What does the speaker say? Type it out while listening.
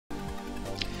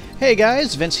Hey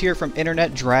guys, Vince here from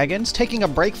Internet Dragons, taking a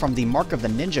break from the Mark of the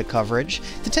Ninja coverage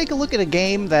to take a look at a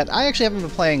game that I actually haven't been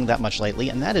playing that much lately,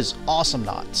 and that is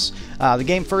Awesomenauts. The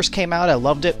game first came out, I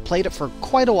loved it, played it for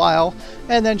quite a while,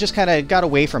 and then just kind of got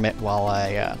away from it while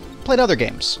I played other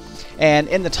games. And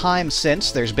in the time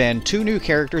since, there's been 2 new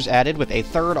characters added with a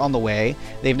 3rd on the way.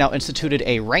 They've now instituted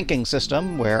a ranking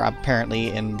system where I'm apparently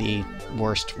in the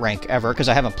worst rank ever because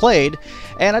I haven't played,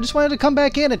 and I just wanted to come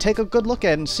back in and take a good look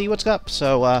at it and see what's up.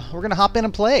 So we're gonna hop in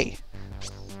and play.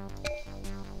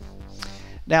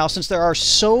 Now, since there are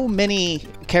so many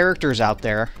characters out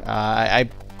there, I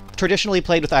traditionally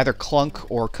played with either Clunk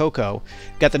or Coco.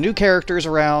 Got the new characters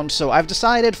around, so I've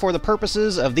decided for the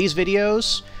purposes of these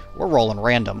videos, we're rolling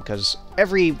random, because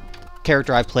every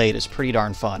character I've played is pretty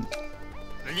darn fun.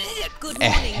 Good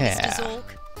morning, Mr. Zork.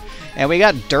 And we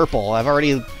got Derpl. I've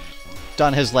already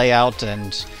done his layout,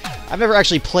 and I've never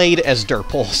actually played as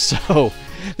Derpl, so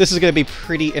this is going to be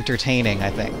pretty entertaining, I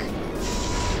think.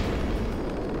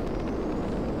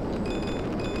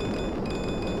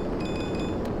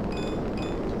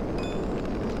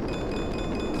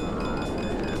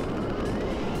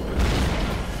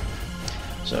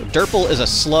 So Derpl is a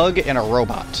slug and a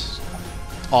robot.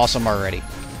 Awesome already.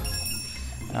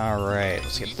 Alright,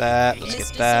 let's get that, let's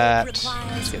get that,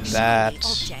 let's get that,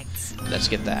 let's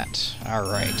get that.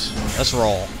 Alright, let's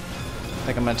roll. I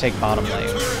think I'm going to take bottom lane.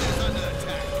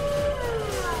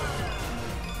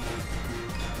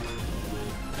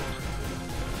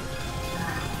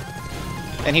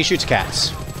 And he shoots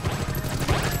cats.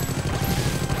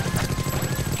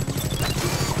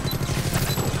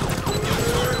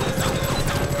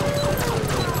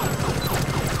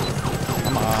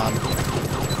 Come on.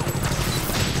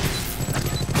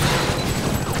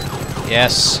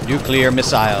 Yes, nuclear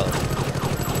missile.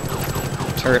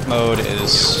 Turret mode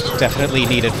is definitely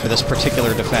needed for this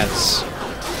particular defense.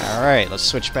 Alright, let's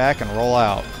switch back and roll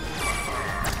out.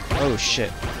 Oh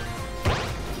shit.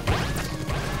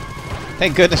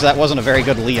 Thank goodness that wasn't a very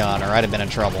good Leon, or I'd have been in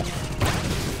trouble.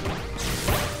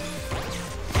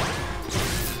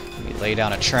 Let me lay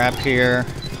down a trap here.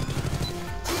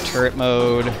 Turret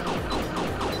mode.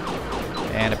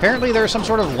 And apparently there's some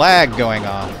sort of lag going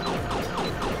on.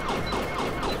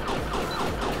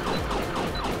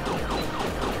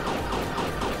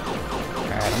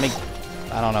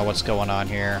 I don't know what's going on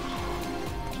here.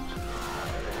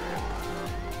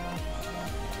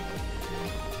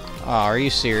 Oh, are you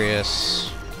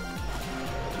serious?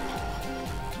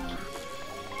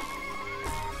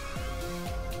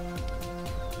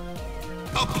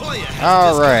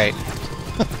 Alright.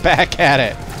 Back at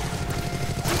it.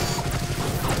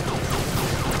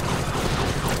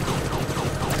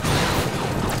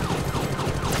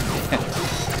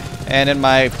 And in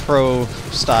my pro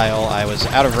style, I was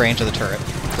out of range of the turret.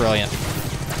 Brilliant.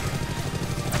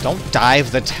 Don't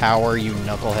dive the tower, you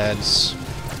knuckleheads.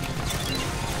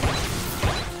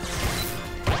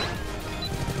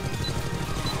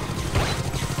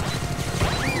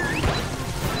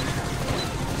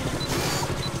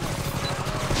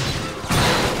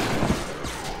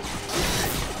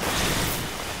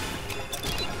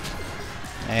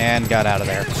 And got out of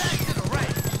there.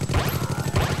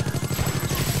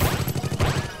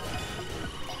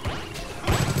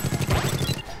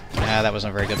 That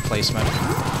wasn't a very good placement.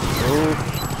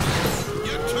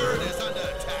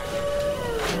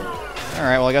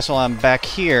 Alright, well I guess while I'm back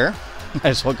here, might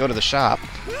as well go to the shop.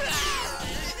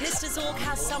 Mr. Zork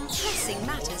has some pressing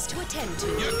matters to attend to.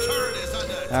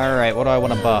 Alright, what do I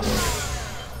want to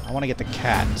buff? I want to get the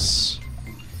cats.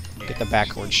 Get the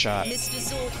backward shot.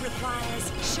 Mr. Zork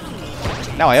requires shiny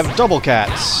objects. Now I have double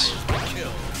cats!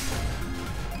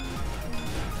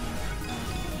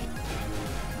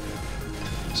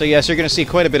 So yes, you're going to see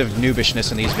quite a bit of noobishness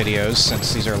in these videos,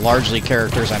 since these are largely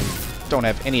characters I don't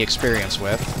have any experience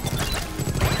with.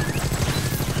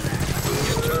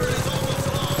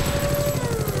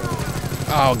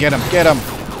 Oh, get him, get him!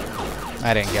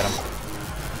 I didn't get him.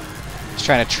 I was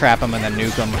trying to trap him and then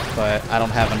nuke him, but I don't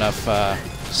have enough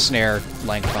snare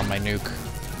length on my nuke,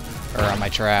 or on my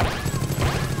trap.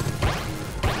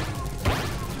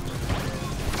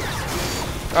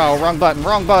 Oh, wrong button,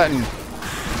 wrong button!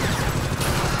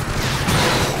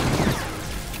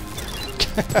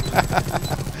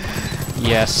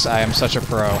 Yes, I am such a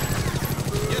pro.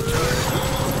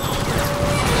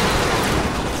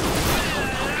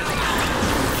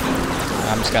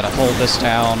 I'm just gotta hold this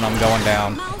down. I'm going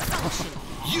down.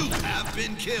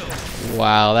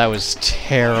 Wow, that was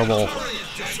terrible.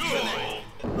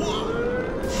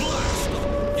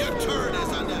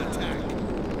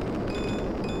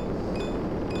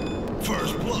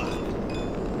 First blood.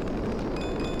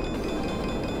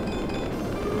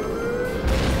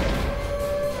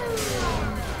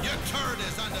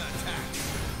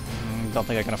 Don't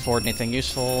think I can afford anything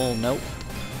useful. Nope.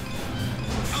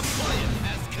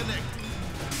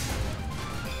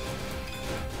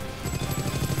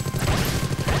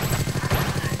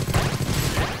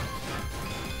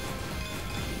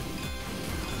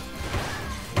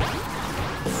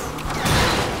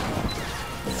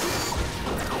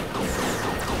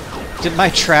 Did my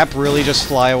trap really just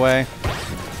fly away?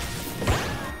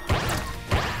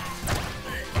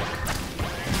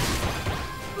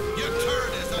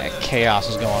 That chaos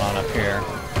is going on up here.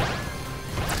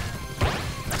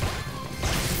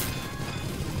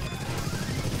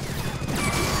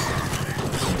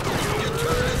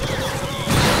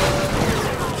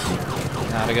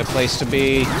 Not a good place to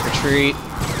be. Retreat.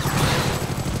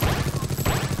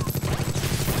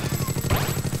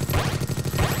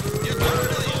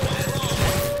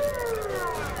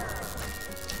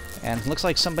 And looks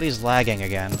like somebody's lagging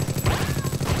again.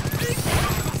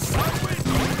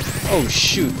 Oh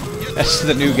shoot, that's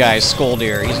the new guy's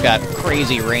Skoldir. He's got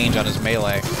crazy range on his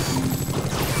melee.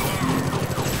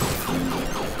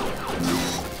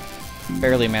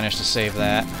 Barely managed to save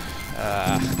that.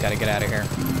 Gotta get out of here.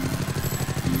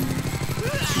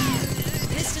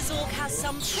 Mr. Zork has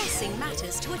some pressing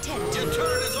matters to attend to.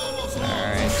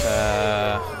 Alright,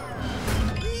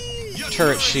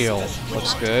 turret shield.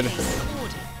 Looks good.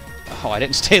 Oh, I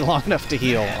didn't stay long enough to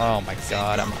heal. Oh my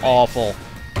god, I'm awful.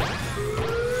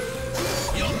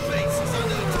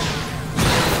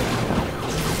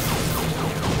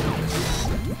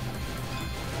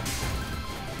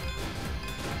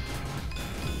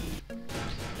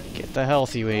 Get the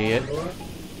health, you idiot.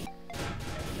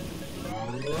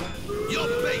 Your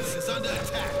base is under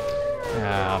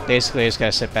attack. Basically, I just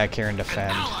gotta sit back here and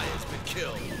defend. Ally has been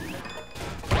killed.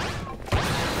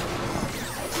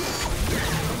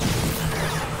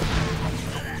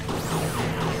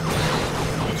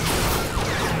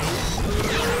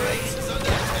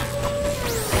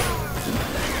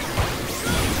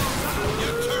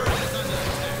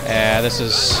 Yeah, this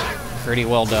is pretty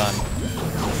well done.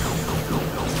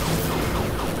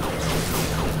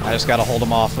 I just gotta hold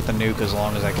him off with the nuke as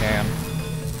long as I can.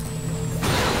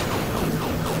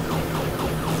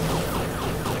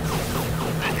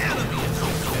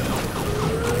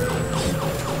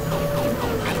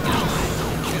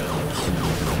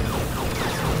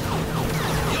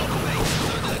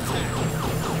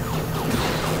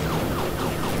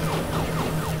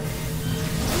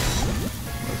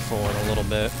 Move forward a little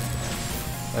bit.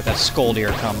 If that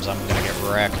Skoldir comes, I'm gonna get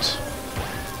wrecked.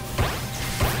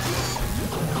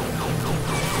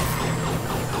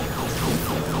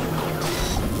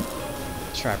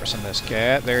 Traversing this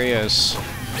cat. There he is.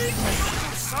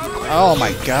 Oh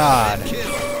my god.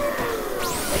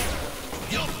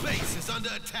 Your base is under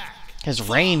attack. His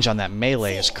range on that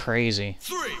melee is crazy.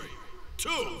 3, 2,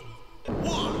 1.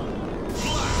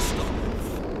 Blast off.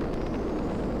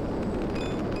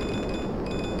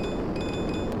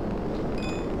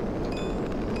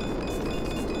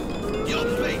 Your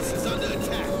base is under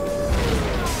attack.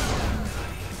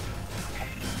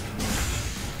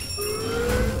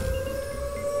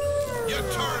 Your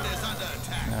turret is under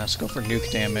attack. Let's go for nuke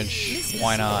damage.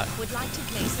 Why not? Would like to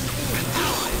place an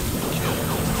order.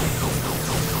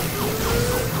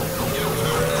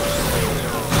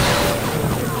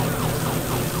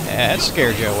 Yeah, it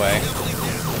scared you away.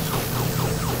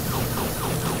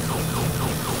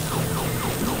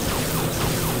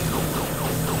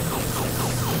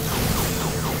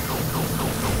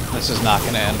 This is not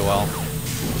going to end well.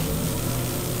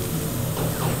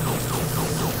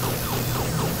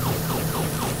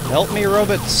 Help me,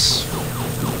 robots!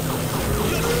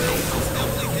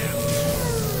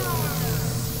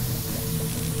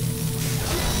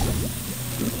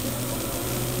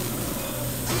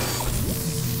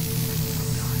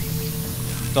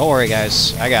 Don't worry,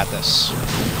 guys. I got this.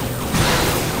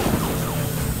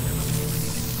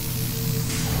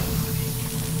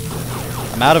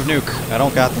 I'm out of nuke. I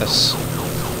don't got this.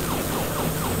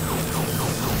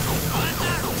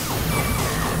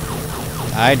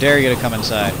 I dare you to come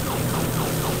inside.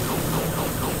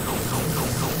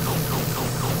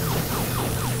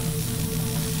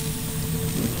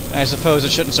 I suppose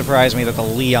it shouldn't surprise me that the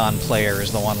Leon player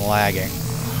is the one lagging.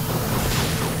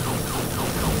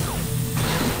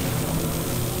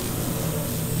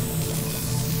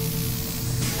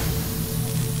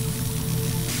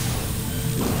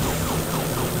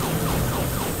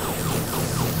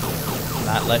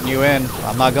 Not letting you in.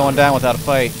 I'm not going down without a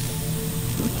fight.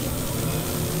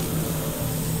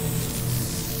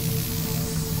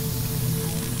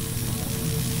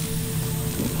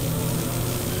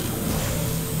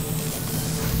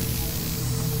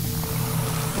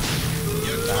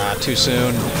 Too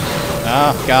soon.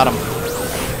 Ah, got him.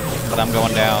 But I'm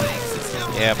going down.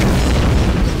 Yep.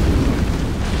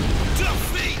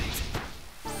 Defeat.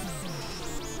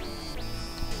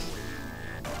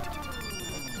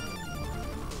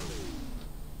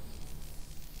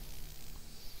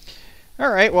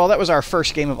 Alright, well that was our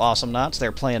first game of Awesomenauts.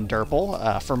 They're playing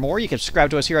Derpl. For more, you can subscribe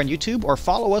to us here on YouTube or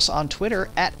follow us on Twitter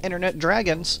at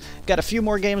InternetDragons. Got a few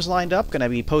more games lined up. Going to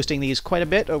be posting these quite a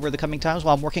bit over the coming times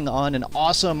while I'm working on an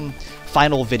awesome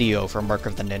final video for Mark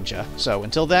of the Ninja. So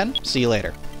until then, see you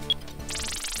later.